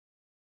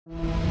We're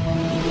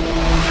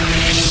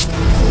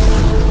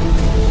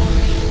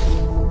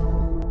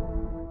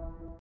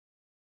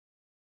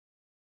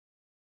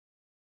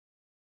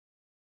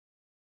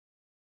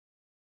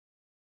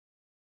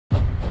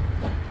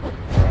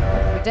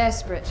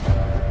desperate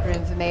for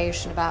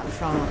information about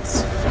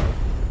France.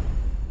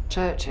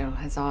 Churchill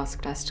has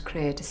asked us to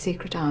create a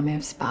secret army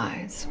of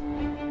spies.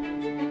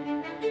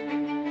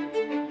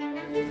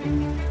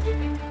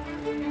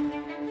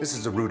 This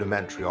is a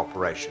rudimentary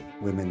operation.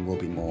 Women will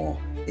be more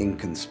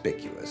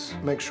inconspicuous.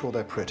 Make sure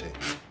they're pretty.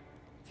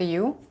 For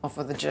you or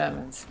for the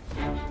Germans?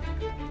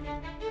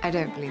 I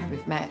don't believe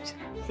we've met.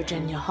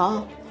 Virginia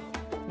Hall.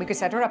 We could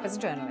set her up as a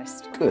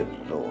journalist. Good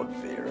Lord,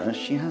 Vera,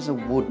 she has a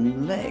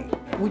wooden leg.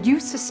 Would you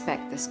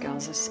suspect this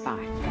girl's a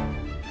spy?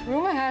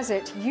 Rumor has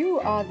it you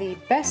are the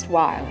best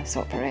wireless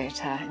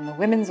operator in the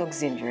Women's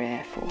Auxiliary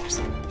Air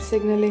Force.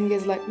 Signaling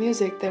is like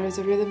music, there is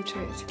a rhythm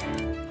to it.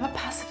 I'm a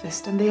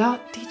pacifist and they are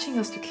teaching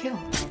us to kill.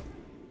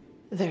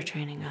 They're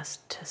training us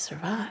to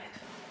survive.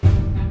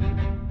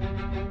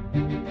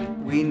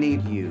 We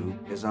need you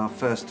as our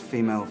first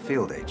female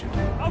field agent.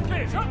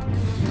 Okay, shut!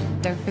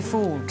 Don't be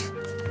fooled.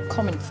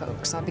 Common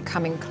folks are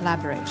becoming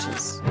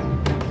collaborators.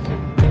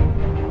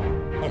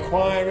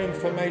 Acquire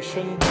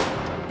information,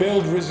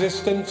 build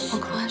resistance,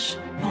 Courage,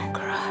 mon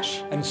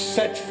courage. and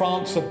set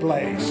France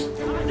ablaze.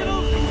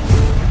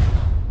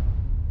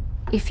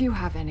 If you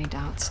have any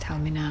doubts, tell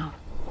me now.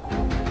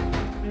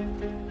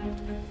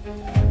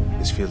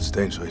 This feels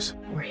dangerous.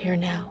 We're here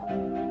now.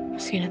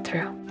 We've seen it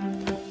through.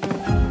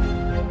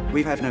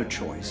 We've had no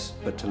choice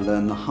but to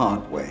learn the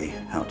hard way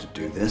how to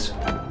do this.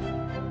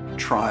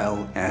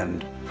 Trial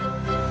and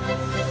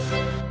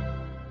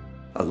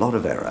a lot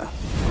of error.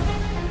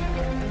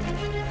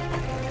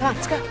 Come on,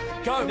 let's go.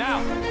 Go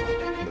now!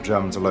 The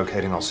Germans are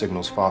locating our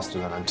signals faster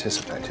than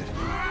anticipated.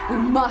 We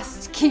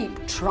must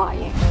keep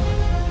trying.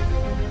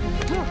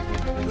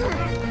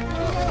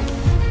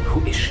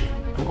 Who is she?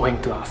 I'm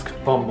going to ask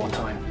one more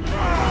time.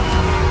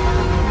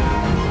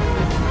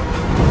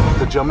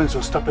 The Germans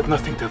will stop at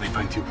nothing till they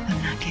find you.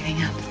 I'm not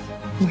giving up.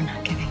 We're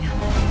not giving up.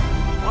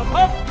 Up,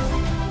 up!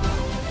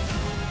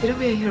 You know,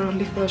 we are here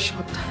only for a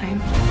short time.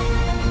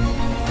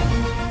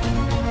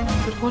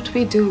 But what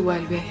we do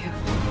while we're here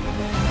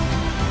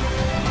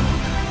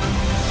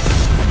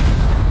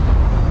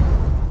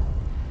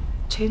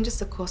changes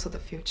the course of the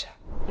future.